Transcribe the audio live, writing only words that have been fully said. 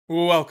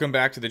Welcome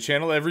back to the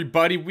channel,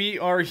 everybody. We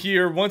are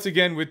here once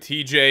again with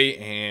TJ,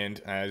 and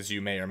as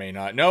you may or may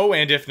not know,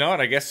 and if not,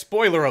 I guess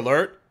spoiler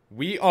alert,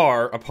 we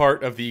are a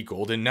part of the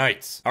Golden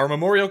Knights. Our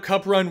Memorial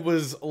Cup run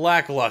was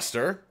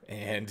lackluster,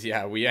 and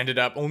yeah, we ended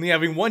up only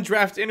having one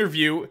draft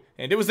interview,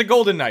 and it was the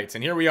Golden Knights,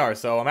 and here we are,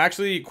 so I'm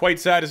actually quite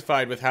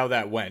satisfied with how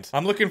that went.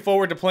 I'm looking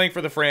forward to playing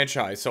for the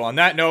franchise, so on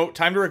that note,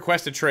 time to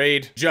request a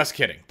trade. Just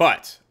kidding.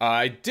 But,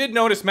 I did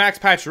notice Max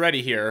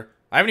Pacioretty here.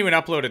 I haven't even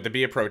uploaded the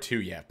Be a Pro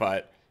 2 yet,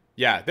 but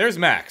yeah, there's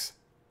Max.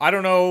 I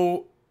don't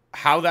know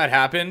how that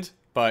happened,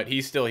 but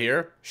he's still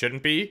here.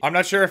 Shouldn't be. I'm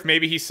not sure if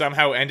maybe he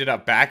somehow ended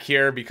up back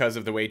here because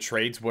of the way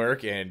trades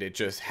work, and it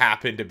just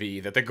happened to be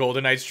that the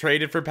Golden Knights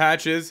traded for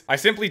Patches. I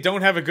simply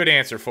don't have a good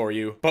answer for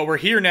you, but we're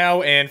here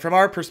now, and from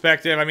our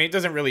perspective, I mean, it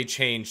doesn't really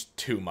change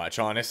too much,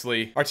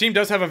 honestly. Our team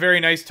does have a very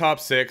nice top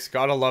 6.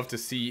 Gotta love to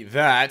see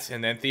that.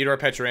 And then Theodore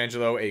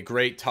Pietrangelo, a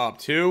great top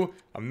 2.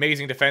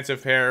 Amazing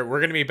defensive pair. We're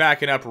going to be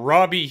backing up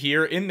Robbie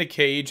here in the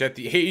cage at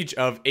the age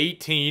of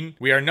 18.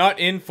 We are not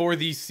in for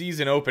the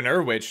season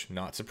opener, which,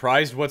 not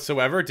surprised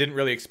whatsoever, didn't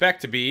really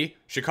expect to be.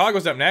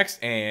 Chicago's up next,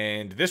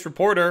 and this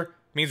reporter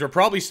means we're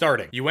probably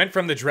starting. You went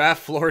from the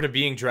draft floor to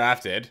being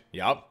drafted.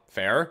 Yup,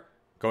 fair.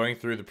 Going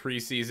through the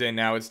preseason,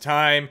 now it's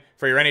time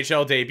for your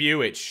NHL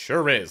debut. It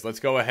sure is.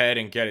 Let's go ahead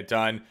and get it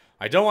done.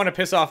 I don't want to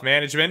piss off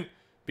management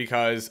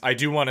because I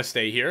do want to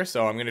stay here,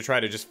 so I'm going to try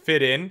to just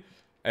fit in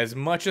as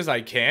much as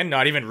I can,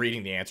 not even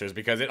reading the answers,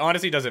 because it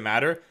honestly doesn't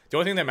matter. The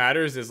only thing that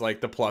matters is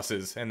like the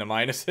pluses and the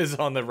minuses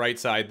on the right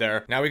side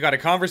there. Now we got a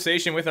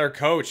conversation with our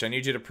coach. I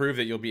need you to prove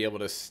that you'll be able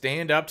to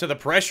stand up to the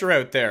pressure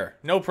out there.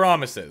 No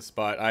promises,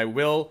 but I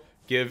will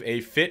give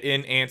a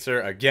fit-in answer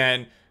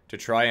again to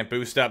try and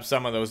boost up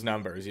some of those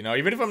numbers. You know,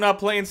 even if I'm not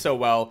playing so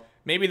well,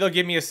 maybe they'll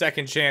give me a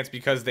second chance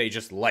because they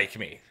just like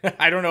me.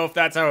 I don't know if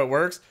that's how it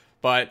works,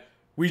 but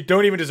we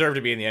don't even deserve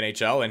to be in the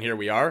NHL, and here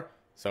we are.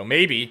 So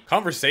maybe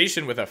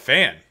conversation with a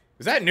fan.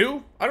 Is that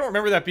new? I don't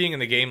remember that being in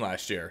the game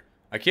last year.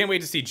 I can't wait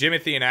to see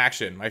Jimothy in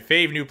action. My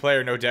fave new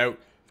player, no doubt.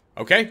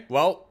 Okay,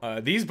 well,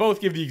 these both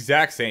give the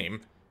exact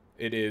same.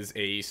 It is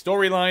a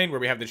storyline where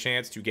we have the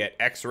chance to get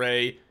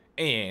X-Ray,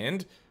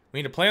 and we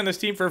need to play on this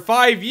team for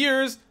 5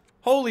 years.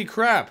 Holy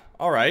crap.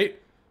 All right.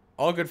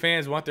 All good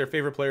fans want their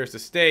favorite players to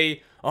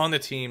stay on the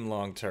team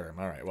long term.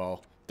 All right,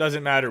 well,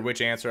 doesn't matter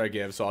which answer I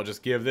give, so I'll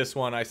just give this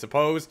one, I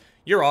suppose.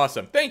 You're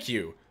awesome. Thank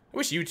you. I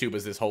wish YouTube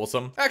was this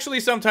wholesome. Actually,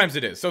 sometimes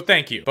it is, so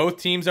thank you. Both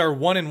teams are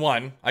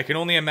 1-1. I can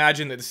only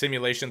imagine that the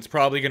simulation's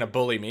probably gonna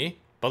bully me.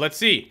 But let's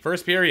see.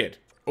 First period.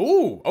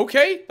 Ooh,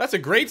 okay. That's a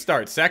great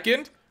start.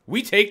 Second,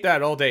 we take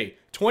that all day.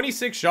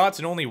 26 shots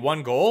and only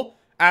 1 goal?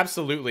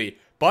 Absolutely.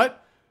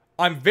 But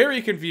I'm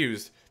very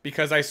confused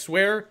because I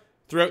swear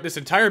throughout this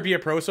entire Be a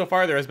Pro so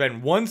far, there has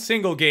been one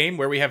single game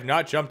where we have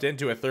not jumped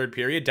into a third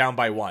period down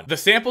by 1. The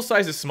sample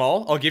size is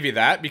small, I'll give you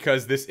that,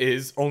 because this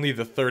is only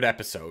the 3rd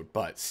episode,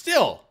 but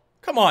still.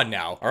 Come on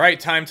now. All right,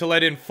 time to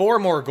let in 4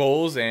 more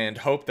goals and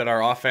hope that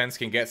our offense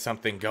can get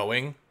something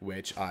going,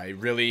 which I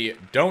really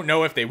don't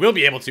know if they will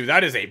be able to.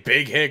 That is a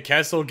big hit.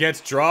 Kessel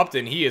gets dropped,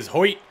 and he is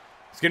Hoyt.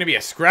 It's going to be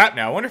a scrap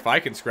now. I wonder if I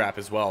can scrap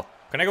as well.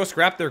 Can I go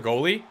scrap their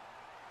goalie?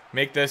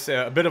 Make this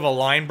a bit of a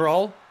line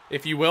brawl,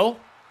 if you will?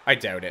 I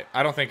doubt it.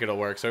 I don't think it'll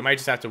work, so we might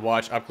just have to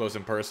watch up close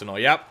and personal.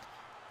 Yep.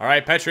 All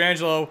right,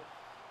 Pietrangelo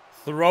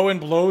throwing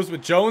blows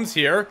with Jones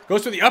here.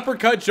 Goes for the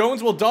uppercut.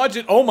 Jones will dodge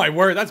it. Oh, my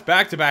word. That's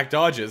back-to-back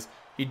dodges.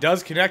 He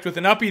does connect with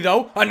an uppie,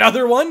 though.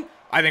 Another one?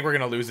 I think we're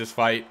going to lose this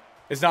fight.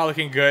 It's not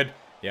looking good.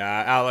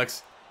 Yeah,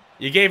 Alex,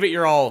 you gave it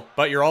your all,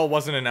 but your all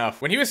wasn't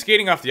enough. When he was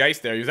skating off the ice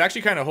there, he was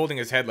actually kind of holding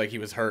his head like he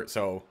was hurt,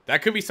 so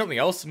that could be something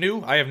else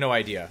new. I have no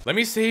idea. Let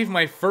me save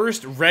my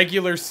first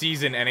regular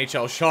season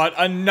NHL shot.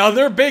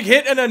 Another big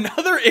hit and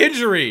another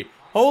injury.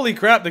 Holy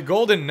crap, the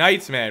Golden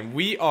Knights, man.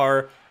 We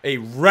are a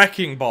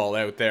wrecking ball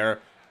out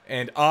there,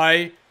 and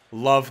I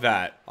love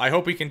that. I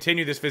hope we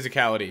continue this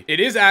physicality. It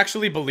is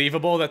actually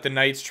believable that the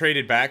Knights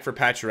traded back for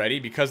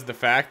Pacioretty because of the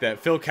fact that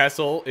Phil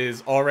Kessel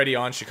is already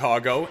on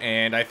Chicago,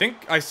 and I think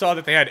I saw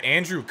that they had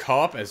Andrew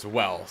Kopp as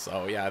well.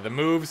 So yeah, the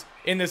moves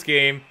in this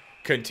game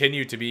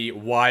continue to be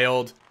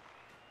wild.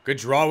 Good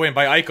draw in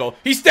by Eichel.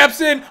 He steps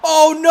in.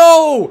 Oh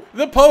no!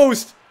 The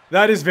post!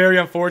 That is very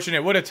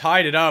unfortunate. Would have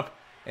tied it up,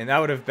 and that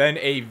would have been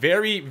a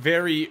very,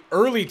 very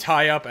early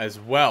tie-up as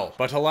well.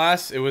 But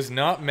alas, it was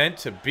not meant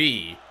to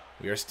be.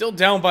 We are still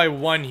down by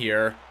 1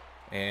 here,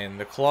 and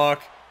the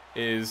clock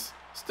is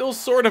still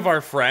sort of our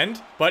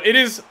friend, but it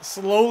is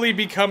slowly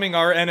becoming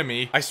our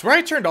enemy. I swear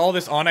I turned all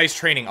this on-ice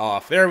training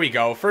off. There we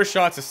go. First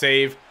shot's a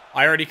save.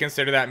 I already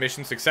consider that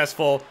mission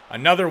successful.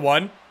 Another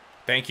one.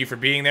 Thank you for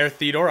being there,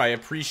 Theodore. I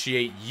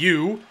appreciate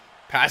you.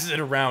 Passes it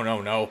around.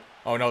 Oh, no.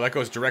 Oh, no. That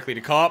goes directly to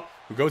Kopp,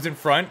 who goes in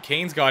front.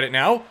 Kane's got it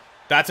now.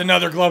 That's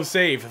another glove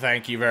save.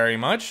 Thank you very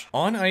much.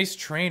 On-ice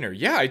trainer.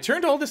 Yeah, I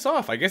turned all this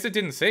off. I guess it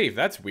didn't save.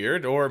 That's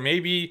weird. Or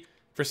maybe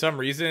for some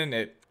reason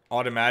it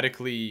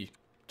automatically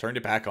turned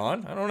it back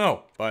on. I don't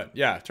know. But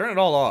yeah, turn it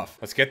all off.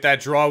 Let's get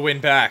that draw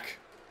win back.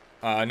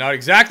 Not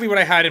exactly what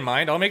I had in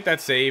mind. I'll make that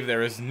save.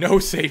 There is no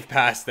safe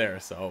pass there.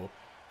 So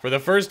for the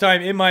first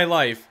time in my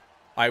life,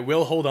 I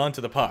will hold on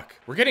to the puck.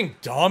 We're getting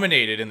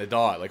dominated in the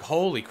dot. Like,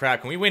 holy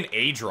crap. Can we win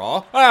a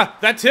draw? Ah,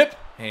 that tip.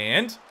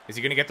 And is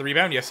he going to get the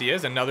rebound? Yes, he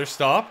is. Another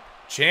stop.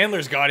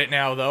 Chandler's got it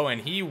now, though,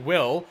 and he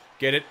will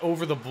get it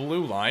over the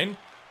blue line.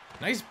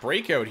 Nice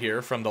breakout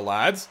here from the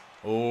lads.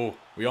 Oh,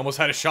 we almost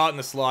had a shot in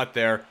the slot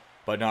there,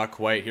 but not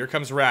quite. Here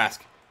comes Rask.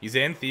 He's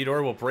in.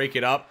 Theodore will break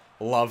it up.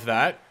 Love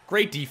that.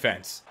 Great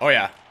defense. Oh,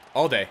 yeah.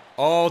 All day.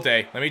 All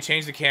day. Let me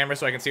change the camera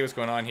so I can see what's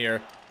going on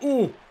here.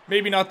 Ooh,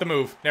 maybe not the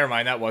move. Never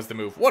mind, that was the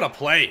move. What a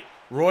play.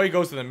 Roy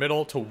goes to the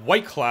middle to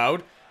White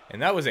Cloud,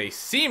 and that was a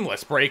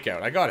seamless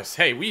breakout. I gotta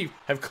say, we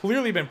have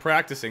clearly been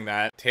practicing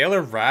that.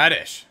 Taylor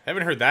Radish.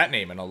 Haven't heard that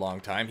name in a long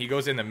time. He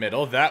goes in the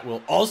middle. That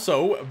will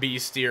also be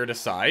steered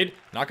aside.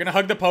 Not gonna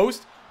hug the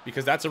post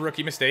because that's a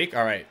rookie mistake.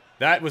 All right.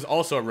 That was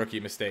also a rookie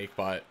mistake,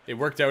 but it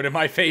worked out in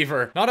my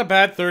favor. Not a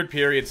bad third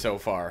period so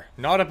far.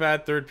 Not a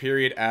bad third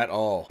period at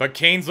all. But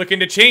Kane's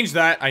looking to change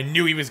that. I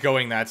knew he was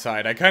going that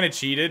side. I kind of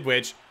cheated,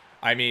 which,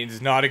 I mean,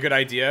 is not a good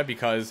idea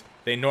because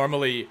they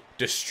normally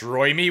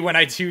destroy me when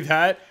I do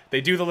that.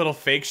 They do the little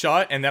fake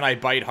shot, and then I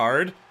bite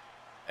hard,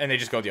 and they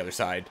just go the other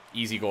side.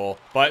 Easy goal.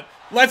 But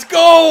let's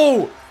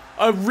go!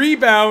 A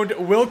rebound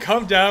will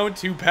come down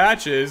to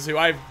Patches, who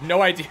I have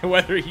no idea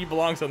whether he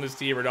belongs on this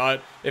team or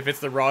not, if it's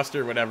the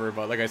roster or whatever.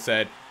 But like I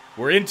said,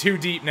 we're in too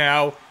deep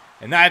now,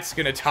 and that's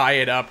going to tie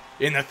it up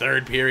in the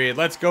third period.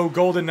 Let's go,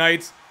 Golden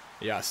Knights.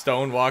 Yeah,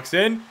 Stone walks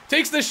in,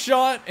 takes the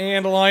shot,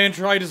 and Lion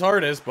tried his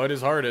hardest, but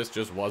his hardest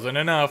just wasn't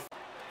enough.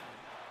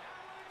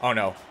 Oh,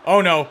 no.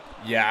 Oh, no.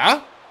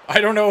 Yeah? I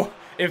don't know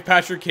if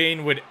Patrick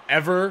Kane would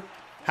ever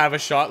have a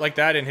shot like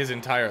that in his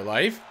entire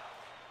life,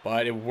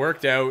 but it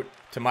worked out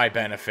to my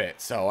benefit.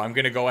 So I'm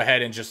going to go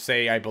ahead and just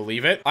say I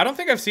believe it. I don't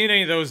think I've seen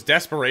any of those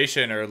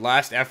desperation or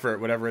last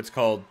effort, whatever it's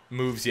called,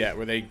 moves yet,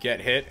 where they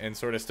get hit and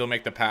sort of still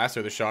make the pass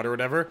or the shot or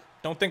whatever.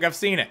 Don't think I've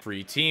seen it.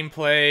 Free team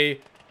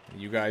play.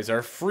 You guys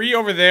are free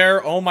over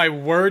there. Oh my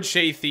word,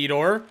 Shea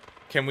Theodore.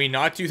 Can we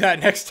not do that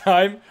next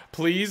time,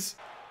 please?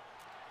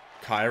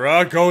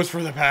 Kyra goes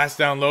for the pass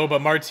down low,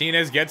 but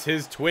Martinez gets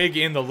his twig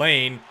in the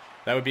lane.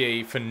 That would be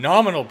a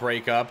phenomenal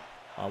breakup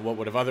on what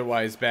would have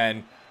otherwise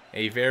been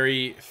a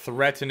very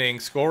threatening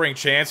scoring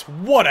chance.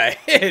 What a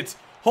hit!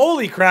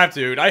 Holy crap,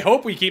 dude. I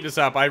hope we keep this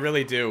up. I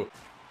really do.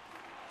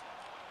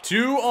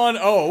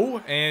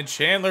 2-on-0, and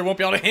Chandler won't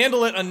be able to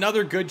handle it.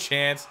 Another good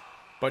chance,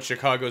 but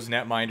Chicago's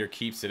netminder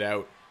keeps it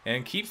out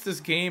and keeps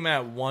this game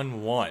at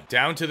 1-1.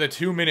 Down to the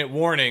 2-minute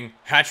warning.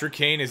 Patrick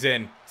Kane is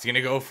in. He's going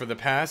to go for the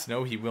pass.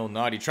 No, he will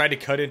not. He tried to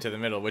cut into the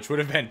middle, which would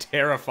have been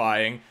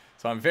terrifying.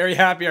 So I'm very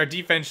happy our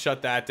defense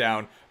shut that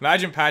down.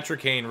 Imagine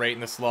Patrick Kane right in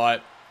the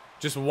slot,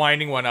 just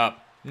winding one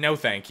up. No,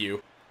 thank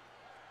you.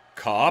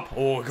 Cop.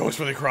 Oh, it goes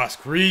for the cross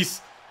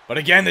crease. But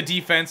again, the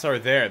defense are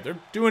there. They're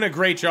doing a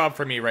great job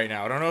for me right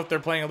now. I don't know if they're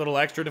playing a little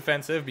extra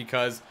defensive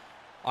because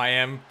I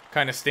am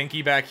kind of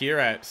stinky back here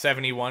at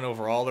 71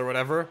 overall or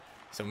whatever.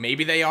 So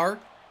maybe they are,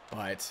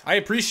 but I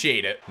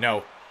appreciate it.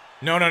 No.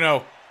 No, no,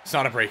 no. It's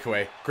not a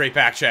breakaway. Great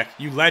back check.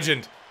 You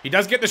legend. He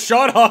does get the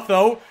shot off,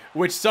 though,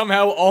 which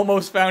somehow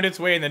almost found its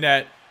way in the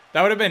net.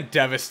 That would have been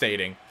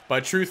devastating,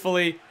 but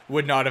truthfully,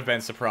 would not have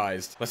been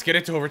surprised. Let's get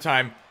it to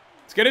overtime.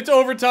 Let's get it to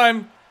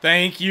overtime.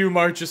 Thank you,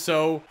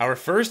 Marchessault. Our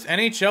first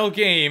NHL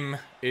game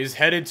is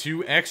headed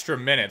to extra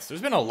minutes.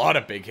 There's been a lot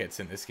of big hits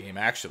in this game,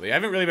 actually. I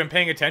haven't really been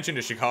paying attention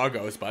to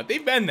Chicago's, but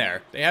they've been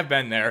there. They have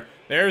been there.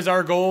 There's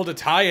our goal to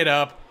tie it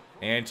up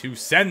and to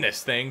send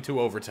this thing to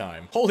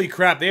overtime. Holy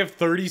crap, they have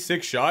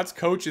 36 shots.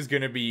 Coach is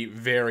going to be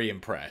very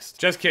impressed.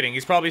 Just kidding.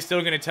 He's probably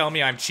still going to tell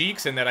me I'm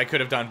cheeks and that I could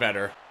have done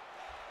better.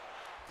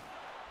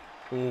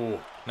 Ooh,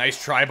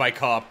 nice try by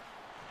Cop.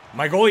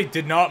 My goalie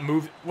did not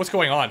move. What's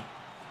going on?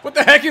 What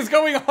the heck is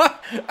going on?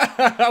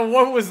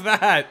 What was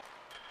that?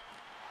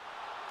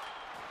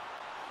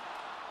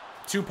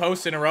 2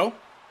 posts in a row.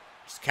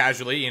 Just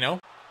casually, you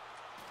know.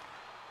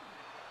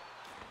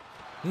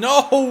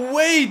 No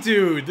way,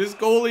 dude. This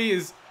goalie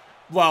is...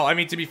 Well, I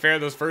mean, to be fair,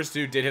 those first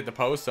 2 did hit the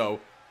post,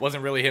 so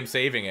wasn't really him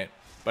saving it.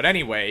 But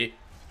anyway,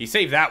 he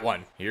saved that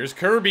one. Here's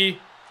Kirby.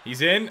 He's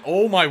in.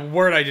 Oh my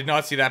word, I did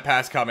not see that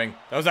pass coming.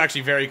 That was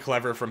actually very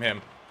clever from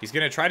him. He's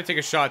going to try to take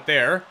a shot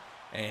there.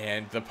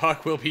 And the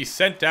puck will be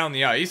sent down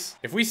the ice.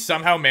 If we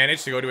somehow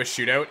manage to go to a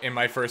shootout in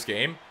my first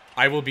game,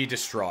 I will be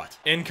distraught.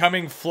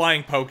 Incoming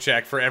flying poke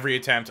check for every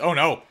attempt. Oh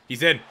no,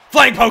 he's in.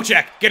 Flying poke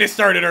check! Get it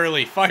started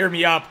early. Fire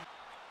me up.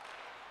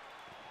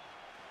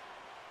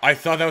 I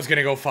thought that was going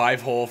to go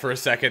 5-hole for a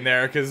second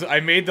there because I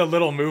made the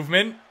little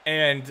movement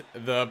and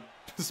the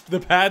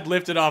pad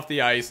lifted off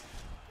the ice.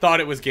 Thought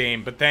it was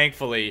game, but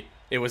thankfully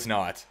it was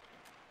not.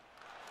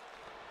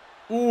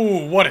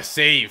 Ooh, what a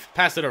save.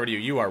 Pass it over to you.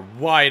 You are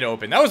wide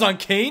open. That was on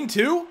Kane,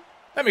 too?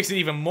 That makes it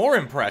even more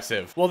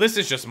impressive. Well, this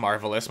is just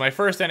marvelous. My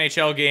first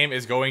NHL game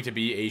is going to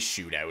be a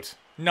shootout.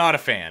 Not a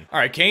fan. All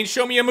right, Kane,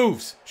 show me your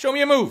moves. Show me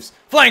your moves.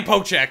 Flying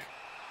poke check.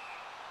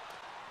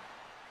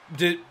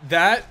 Did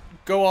that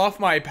go off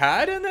my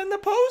pad and then the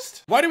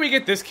post? Why do we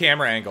get this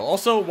camera angle?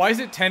 Also, why is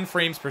it 10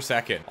 frames per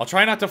second? I'll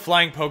try not to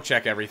flying poke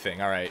check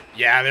everything. All right.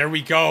 Yeah, there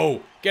we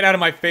go. Get out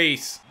of my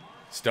face.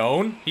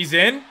 Stone, he's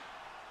in.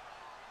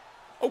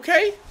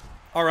 Okay.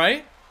 All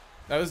right.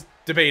 That was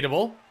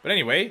debatable. But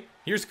anyway,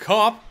 here's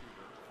Cop,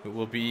 who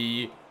will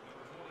be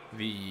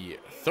the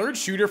third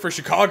shooter for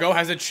Chicago,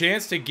 has a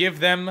chance to give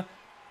them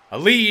a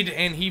lead,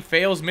 and he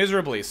fails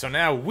miserably. So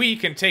now we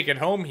can take it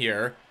home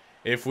here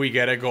if we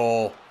get a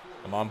goal.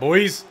 Come on,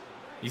 boys.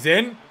 He's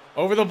in.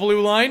 Over the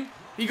blue line.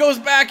 He goes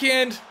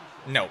backhand.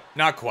 No,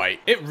 not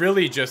quite. It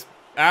really just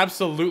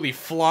absolutely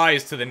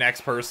flies to the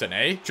next person,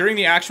 eh? During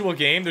the actual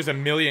game, there's a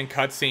million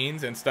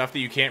cutscenes and stuff that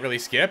you can't really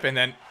skip, and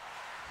then...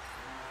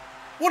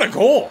 What a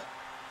goal!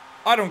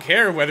 I don't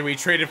care whether we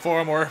traded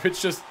for him or if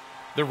it's just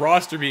the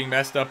roster being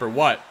messed up or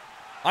what.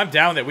 I'm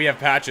down that we have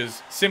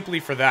patches simply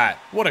for that.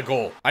 What a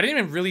goal. I didn't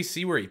even really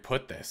see where he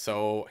put this.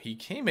 So he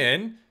came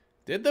in,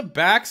 did the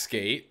back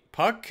skate,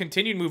 puck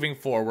continued moving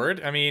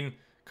forward. I mean,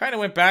 kind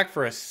of went back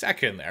for a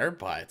second there,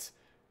 but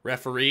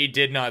referee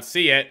did not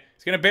see it.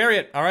 He's going to bury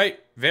it. All right,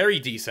 very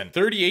decent.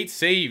 38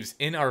 saves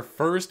in our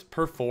first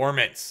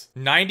performance.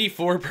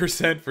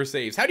 94% for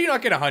saves. How do you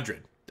not get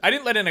 100? I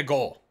didn't let in a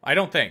goal. I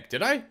don't think.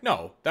 Did I?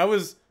 No, that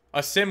was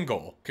a sim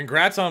goal.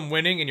 Congrats on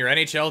winning in your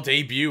NHL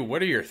debut.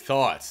 What are your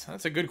thoughts?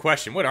 That's a good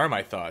question. What are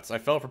my thoughts? I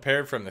felt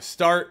prepared from the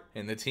start,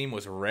 and the team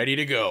was ready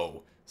to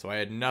go. So I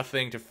had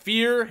nothing to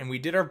fear, and we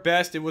did our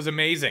best. It was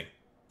amazing.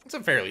 That's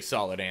a fairly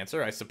solid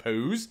answer, I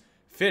suppose.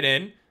 Fit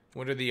in.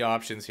 What are the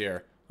options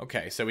here?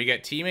 Okay, so we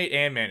get teammate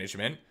and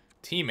management.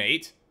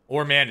 Teammate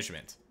or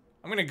management.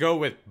 I'm going to go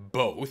with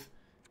both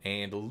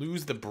and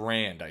lose the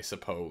brand, I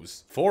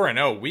suppose.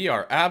 4-0. We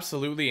are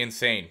absolutely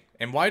insane.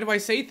 And why do I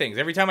say things?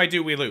 Every time I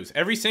do, we lose.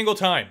 Every single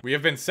time. We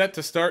have been set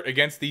to start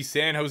against the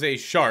San Jose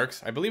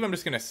Sharks. I believe I'm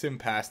just going to sim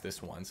past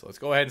this one. So let's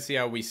go ahead and see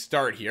how we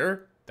start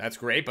here. That's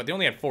great, but they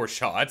only had 4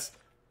 shots.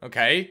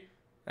 Okay.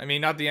 I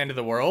mean, not the end of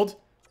the world.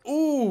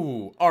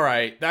 Ooh, all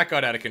right. That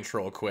got out of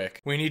control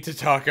quick. We need to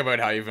talk about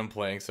how you've been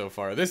playing so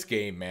far. This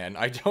game, man,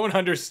 I don't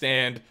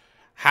understand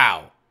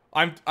how.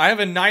 I have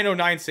a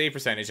 909 save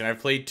percentage, and I've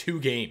played 2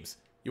 games.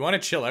 You want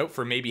to chill out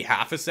for maybe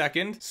half a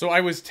second? So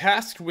I was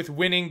tasked with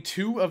winning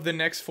 2 of the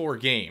next 4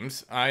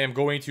 games. I am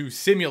going to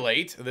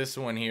simulate this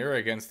one here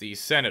against the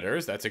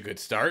Senators. That's a good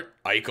start.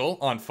 Eichel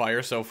on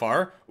fire so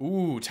far.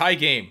 Ooh, tie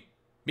game.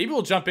 Maybe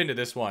we'll jump into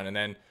this one and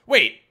then...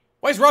 Wait,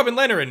 why is Robin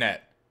Lehner in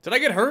net? Did I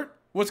get hurt?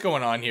 What's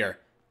going on here?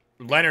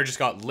 Lehner just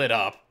got lit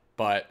up,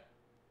 but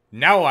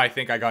now I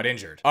think I got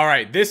injured. All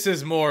right, this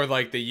is more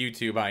like the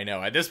YouTube I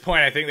know. At this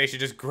point, I think they should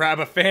just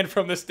grab a fan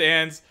from the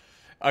stands.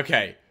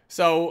 Okay,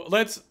 so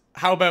let's...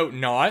 How about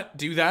not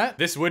do that?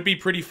 This would be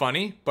pretty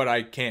funny, but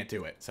I can't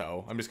do it.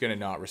 So I'm just going to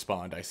not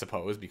respond, I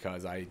suppose,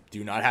 because I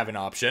do not have an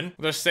option.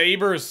 The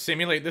Sabres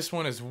simulate this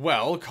one as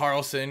well.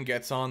 Carlson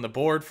gets on the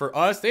board for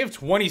us. They have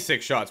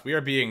 26 shots. We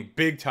are being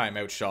big time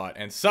outshot.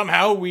 And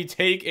somehow we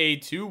take a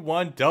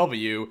 2-1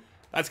 W.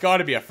 That's got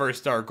to be a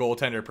first-star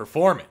goaltender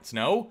performance,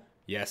 no?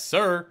 Yes,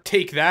 sir.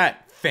 Take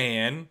that,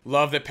 fan.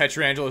 Love that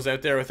Petrangelo's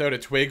out there without a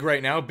twig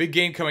right now. Big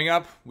game coming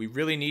up. We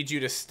really need you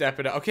to step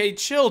it up. Okay,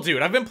 chill,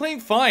 dude. I've been playing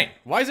fine.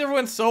 Why is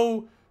everyone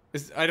so...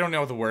 I don't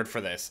know the word for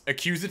this.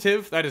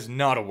 Accusative? That is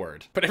not a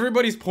word. But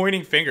everybody's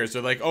pointing fingers.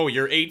 They're like, oh,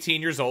 you're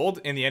 18 years old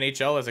in the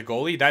NHL as a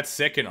goalie? That's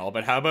sick and all,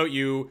 but how about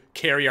you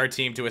carry our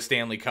team to a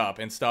Stanley Cup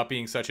and stop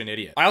being such an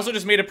idiot? I also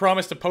just made a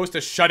promise to post a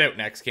shutout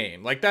next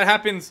game. Like, that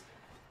happens...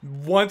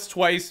 once,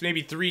 twice,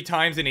 maybe 3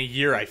 times in a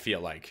year, I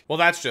feel like. Well,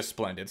 that's just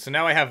splendid. So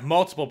now I have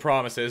multiple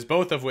promises,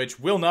 both of which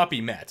will not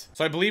be met.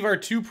 So I believe our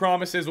 2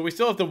 promises, well, we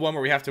still have the one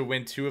where we have to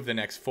win 2 of the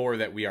next 4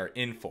 that we are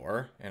in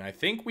for. And I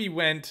think we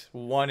went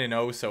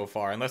 1-0 so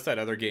far, unless that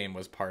other game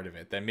was part of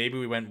it. Then maybe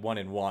we went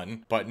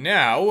 1-1. But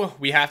now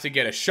we have to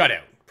get a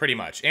shutout, pretty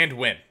much, and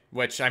win.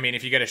 Which, I mean,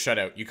 if you get a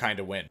shutout, you kind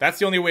of win. That's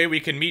the only way we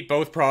can meet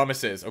both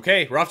promises.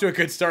 Okay, we're off to a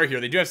good start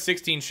here. They do have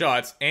 16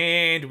 shots,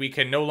 and we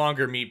can no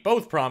longer meet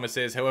both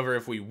promises. However,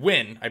 if we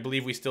win, I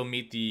believe we still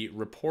meet the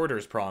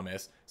reporter's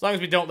promise. As long as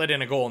we don't let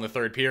in a goal in the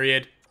 3rd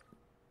period.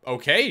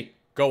 Okay,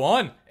 go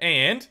on.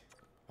 And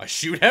a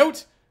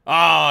shootout?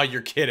 Ah,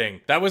 you're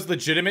kidding. That was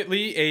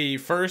legitimately a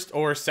 1st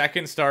or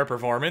 2nd star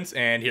performance,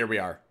 and here we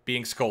are,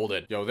 being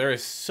scolded. Yo, there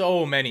is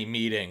so many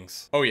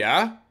meetings. Oh,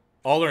 yeah?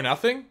 All or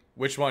nothing?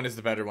 Which one is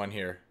the better one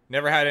here?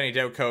 Never had any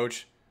doubt,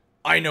 coach.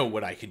 I know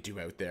what I can do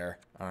out there.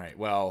 All right,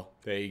 well,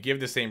 they give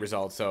the same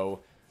result, so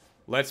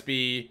let's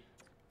be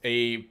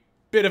a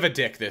bit of a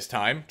dick this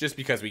time, just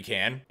because we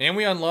can. And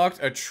we unlocked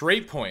a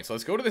trait point, so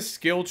let's go to the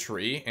skill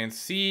tree and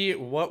see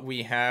what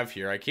we have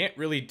here. I can't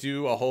really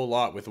do a whole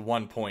lot with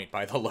 1 point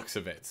by the looks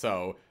of it,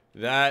 so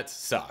that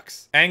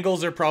sucks.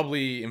 Angles are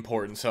probably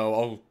important, so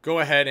I'll go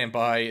ahead and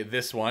buy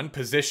this one.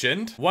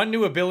 Positioned. 1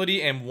 new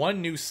ability and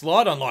 1 new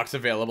slot unlocks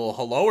available.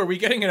 Hello, are we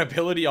getting an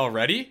ability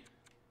already?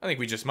 I think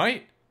we just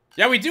might.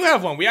 Yeah, we do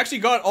have one. We actually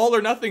got all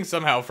or nothing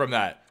somehow from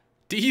that.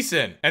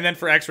 Decent. And then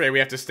for X-Ray, we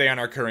have to stay on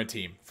our current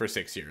team for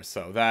 6 years.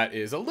 So that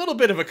is a little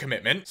bit of a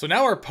commitment. So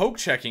now our poke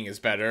checking is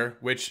better,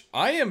 which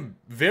I am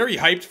very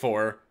hyped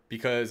for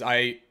because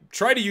I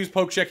try to use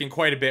poke checking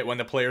quite a bit when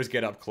the players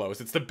get up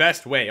close. It's the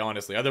best way,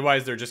 honestly.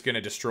 Otherwise, they're just going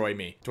to destroy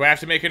me. Do I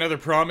have to make another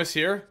promise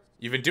here?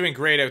 You've been doing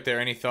great out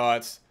there. Any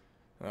thoughts?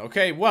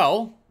 Okay,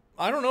 well,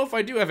 I don't know if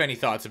I do have any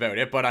thoughts about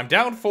it, but I'm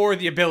down for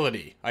the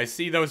ability. I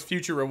see those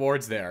future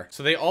rewards there.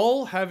 So they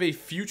all have a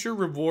future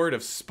reward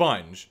of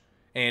sponge,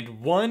 and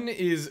one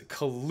is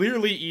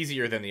clearly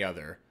easier than the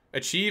other.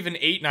 Achieve an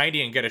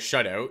 890 and get a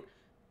shutout.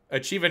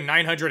 Achieve a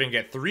 900 and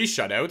get 3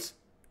 shutouts.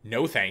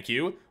 No thank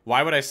you.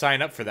 Why would I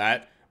sign up for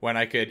that when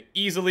I could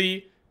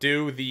easily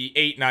do the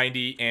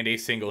 890 and a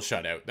single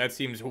shutout? That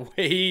seems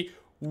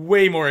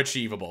way more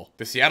achievable.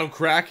 The Seattle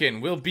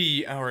Kraken will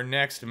be our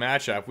next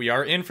matchup. We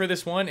are in for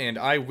this one, and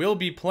I will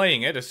be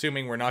playing it,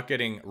 assuming we're not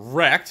getting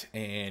wrecked.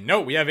 And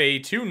no, we have a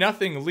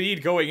 2-0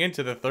 lead going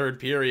into the third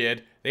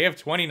period. They have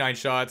 29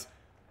 shots.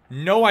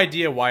 No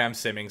idea why I'm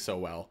simming so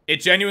well.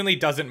 It genuinely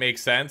doesn't make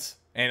sense,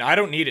 and I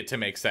don't need it to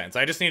make sense.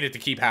 I just need it to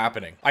keep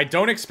happening. I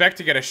don't expect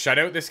to get a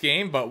shutout this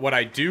game, but what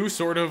I do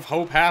sort of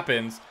hope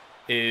happens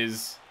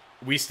is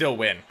we still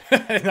win.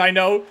 And I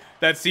know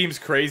that seems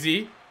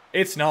crazy.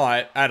 It's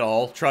not at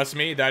all. Trust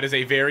me, that is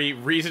a very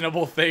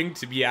reasonable thing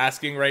to be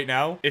asking right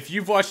now. If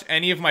you've watched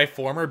any of my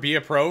former Be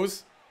A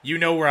Pros, you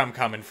know where I'm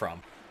coming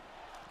from.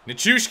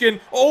 Nichushkin,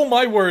 oh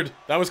my word,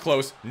 that was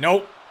close.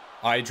 Nope,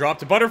 I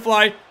dropped a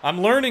butterfly.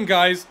 I'm learning,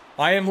 guys.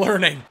 I am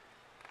learning.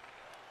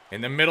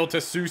 In the middle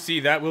to Susi,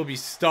 that will be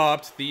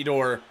stopped.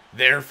 Theodore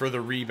there for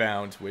the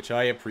rebound, which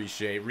I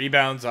appreciate.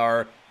 Rebounds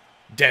are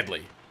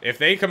deadly. If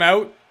they come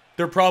out,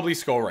 they're probably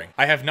scoring.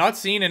 I have not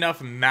seen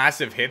enough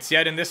massive hits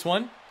yet in this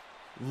one.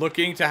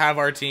 Looking to have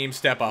our team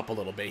step up a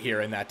little bit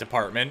here in that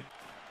department.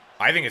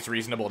 I think it's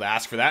reasonable to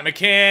ask for that.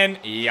 McCann,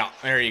 yeah,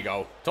 there you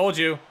go. Told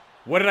you.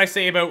 What did I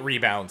say about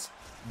rebounds?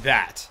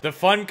 That. The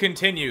fun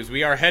continues.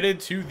 We are headed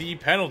to the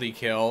penalty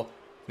kill.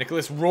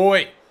 Nicholas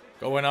Roy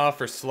going off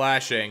for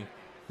slashing.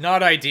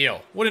 Not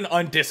ideal. What an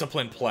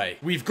undisciplined play.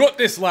 We've got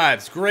this,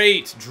 lads.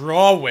 Great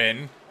draw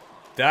win.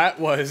 That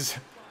was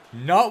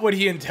not what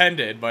he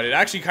intended, but it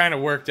actually kind of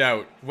worked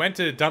out. Went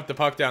to dump the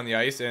puck down the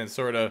ice and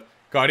sort of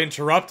got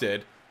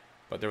interrupted.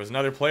 But there was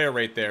another player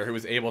right there who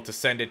was able to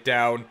send it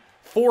down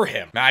for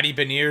him. Matty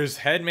Beniers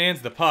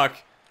headmans the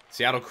puck.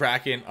 Seattle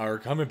Kraken are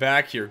coming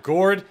back here.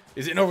 Gord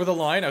is in over the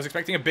line. I was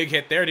expecting a big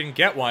hit there. Didn't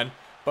get one.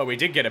 But we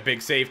did get a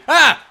big save.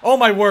 Ah! Oh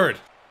my word.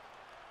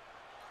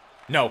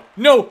 No.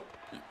 No!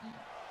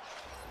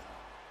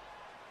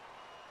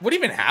 What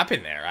even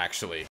happened there,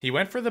 actually? He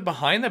went for the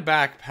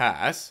behind-the-back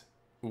pass,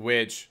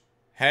 which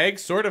Haig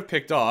sort of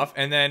picked off.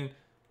 And then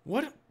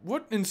what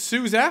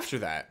ensues after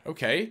that?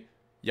 Okay.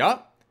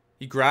 Yup.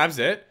 He grabs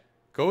it,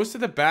 goes to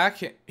the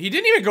backhand. He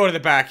didn't even go to the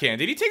backhand.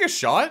 Did he take a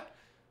shot?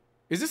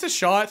 Is this a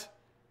shot?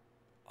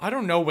 I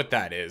don't know what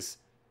that is.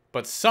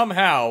 But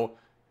somehow,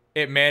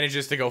 it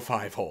manages to go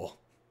 5-hole.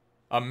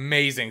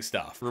 Amazing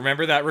stuff.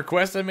 Remember that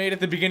request I made at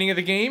the beginning of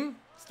the game?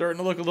 Starting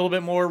to look a little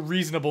bit more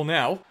reasonable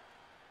now.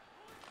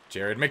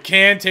 Jared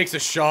McCann takes a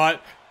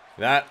shot.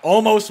 That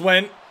almost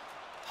went.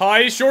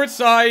 High, short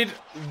side.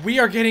 We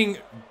are getting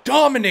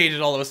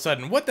dominated all of a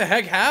sudden. What the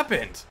heck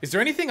happened? Is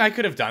there anything I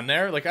could have done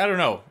there? Like, I don't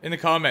know. In the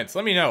comments,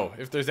 let me know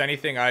if there's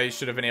anything I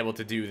should have been able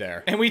to do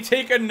there. And we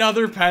take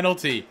another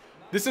penalty.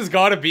 This has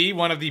got to be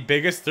one of the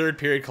biggest third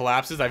period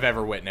collapses I've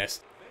ever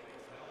witnessed.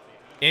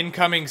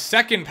 Incoming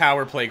second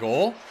power play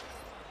goal.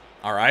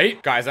 All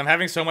right. Guys, I'm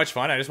having so much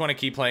fun. I just want to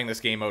keep playing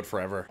this game mode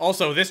forever.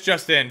 Also, this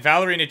just in.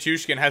 Valerie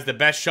Nichushkin has the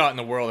best shot in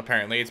the world,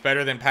 apparently. It's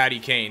better than Patty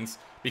Kane's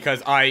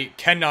because I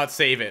cannot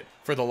save it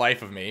for the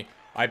life of me.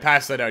 I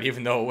passed that out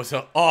even though it was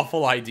an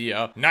awful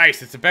idea.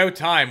 Nice. It's about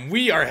time.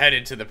 We are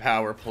headed to the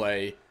power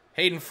play.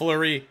 Hayden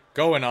Fleury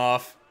going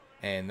off.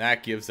 And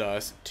that gives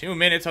us 2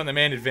 minutes on the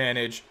man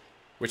advantage,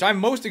 which I'm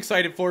most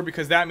excited for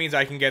because that means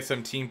I can get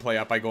some team play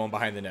up by going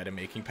behind the net and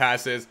making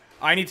passes.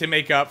 I need to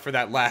make up for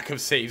that lack of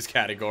saves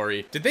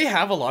category. Did they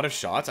have a lot of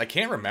shots? I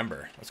can't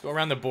remember. Let's go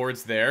around the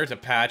boards there to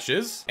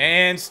Patches.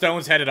 And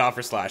Stone's headed off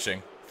for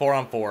slashing.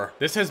 4-on-4.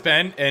 This has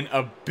been an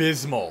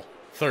abysmal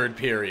third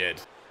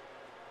period.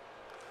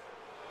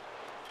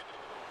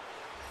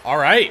 All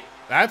right,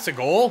 that's a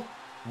goal.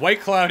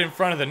 White Cloud in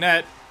front of the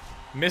net.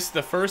 Missed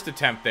the first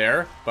attempt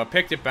there, but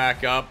picked it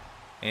back up.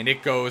 And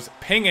it goes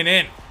pinging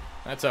in.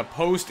 That's a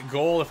post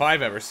goal if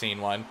I've ever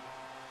seen one.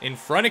 In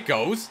front it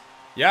goes.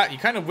 Yeah, he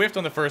kind of whiffed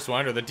on the first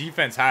one, or the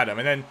defense had him.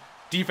 And then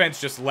defense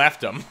just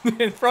left him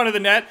in front of the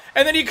net.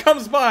 And then he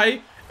comes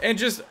by and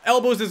just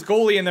elbows his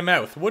goalie in the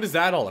mouth. What is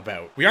that all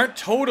about? We aren't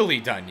totally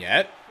done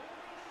yet.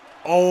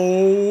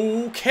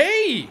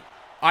 Okay.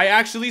 I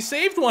actually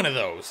saved one of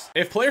those.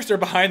 If players are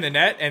behind the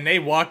net and they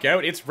walk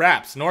out, it's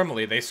wraps.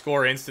 Normally, they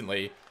score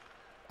instantly.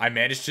 I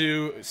managed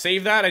to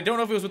save that. I don't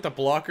know if it was with the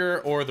blocker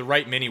or the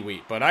right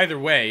mini-wheat, but either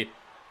way,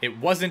 it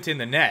wasn't in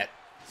the net.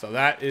 So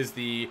that is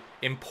the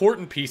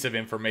important piece of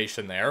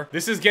information there.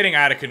 This is getting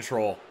out of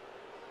control.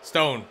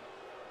 Stone,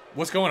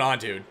 what's going on,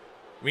 dude?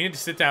 We need to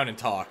sit down and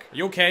talk.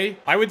 You okay?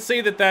 I would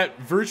say that that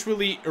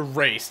virtually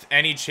erased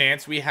any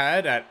chance we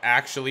had at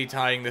actually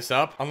tying this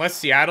up. Unless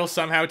Seattle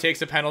somehow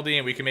takes a penalty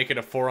and we can make it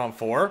a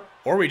 4-on-4.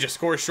 Or we just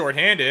score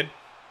shorthanded.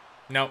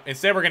 No,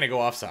 instead we're going to go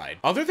offside.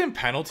 Other than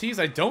penalties,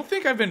 I don't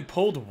think I've been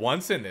pulled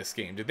once in this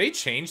game. Did they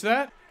change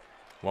that?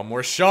 One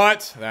more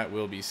shot. That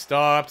will be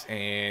stopped.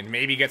 And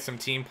maybe get some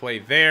team play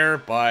there,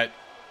 but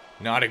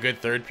Not a good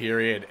third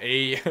period.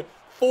 A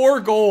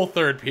 4-goal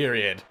third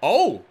period.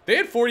 Oh, they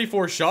had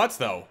 44 shots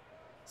though.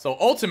 So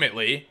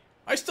ultimately,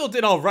 I still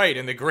did all right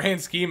in the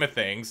grand scheme of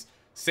things.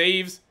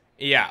 Saves,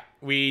 yeah,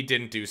 we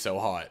didn't do so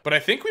hot. But I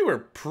think we were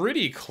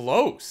pretty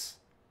close.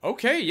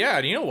 Okay, yeah,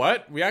 and you know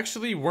what? We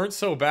actually weren't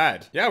so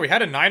bad. Yeah, we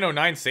had a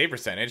 909 save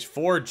percentage.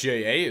 4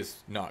 JA is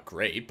not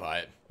great,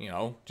 but, you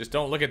know, just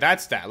don't look at that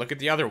stat. Look at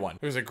the other one.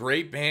 There's a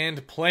great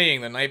band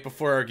playing the night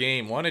before our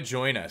game. Want to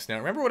join us. Now,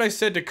 remember what I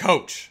said to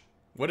Coach?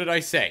 What did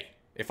I say?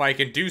 If I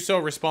can do so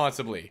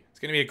responsibly, it's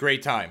gonna be a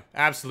great time.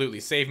 Absolutely,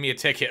 save me a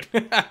ticket.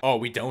 Oh,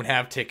 we don't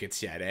have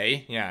tickets yet,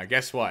 eh? Yeah,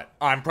 guess what?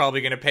 I'm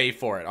probably gonna pay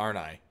for it, aren't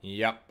I?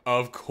 Yep,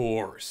 of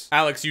course.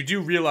 Alex, you do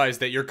realize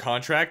that your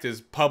contract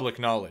is public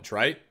knowledge,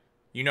 right?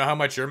 You know how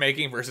much you're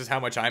making versus how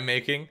much I'm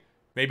making?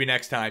 Maybe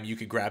next time you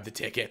could grab the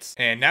tickets.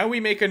 And now we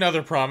make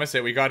another promise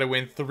that we gotta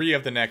win 3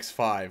 of the next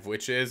 5,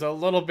 which is a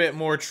little bit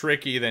more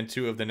tricky than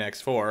 2 of the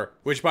next 4,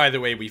 which by the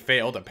way, we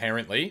failed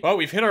apparently. Well,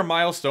 we've hit our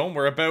milestone.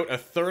 We're about a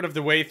third of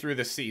the way through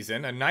the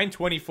season. A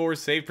 924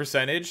 save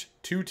percentage,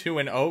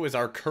 2-2-0 is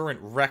our current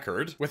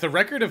record. With a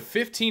record of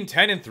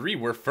 15-10-3,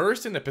 we're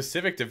first in the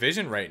Pacific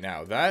Division right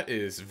now. That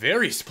is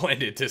very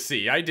splendid to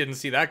see. I didn't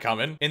see that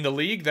coming. In the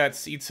league, that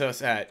seats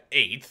us at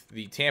 8th.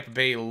 The Tampa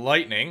Bay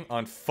Lightning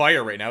on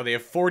fire right now. They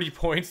have 40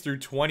 points through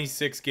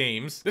 26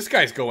 games. This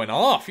guy's going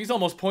off. He's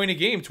almost point a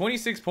game.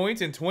 26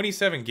 points in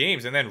 27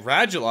 games. And then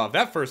Radulov,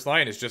 that first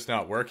line is just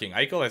not working.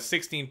 Eichel has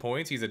 16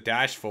 points. He's a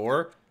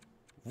 -4.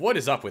 What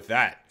is up with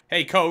that?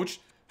 Hey, coach,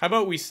 how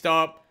about we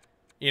stop,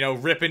 you know,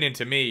 ripping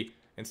into me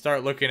and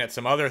start looking at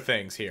some other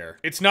things here?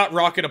 It's not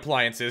rocket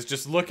appliances.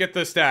 Just look at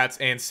the stats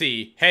and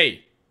see,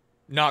 hey,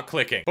 not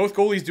clicking. Both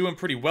goalies doing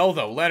pretty well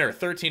though. Leonard,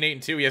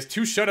 13-8-2. He has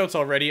 2 shutouts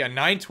already, a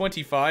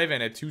 925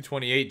 and a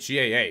 228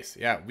 GAAs.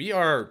 Yeah, we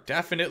are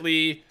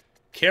definitely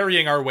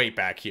carrying our weight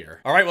back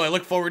here. All right, well, I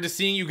look forward to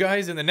seeing you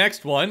guys in the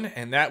next one,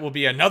 and that will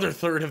be another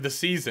third of the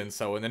season.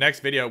 So in the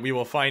next video, we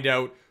will find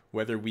out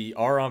whether we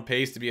are on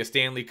pace to be a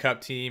Stanley Cup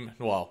team.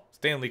 Well,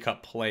 Stanley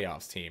Cup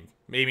playoffs team.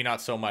 Maybe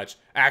not so much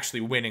actually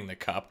winning the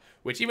cup,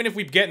 which even if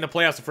we get in the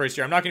playoffs the first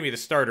year, I'm not going to be the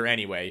starter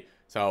anyway.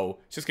 So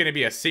it's just going to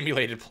be a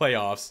simulated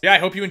playoffs. Yeah, I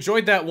hope you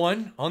enjoyed that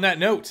one. On that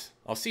note,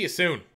 I'll see you soon.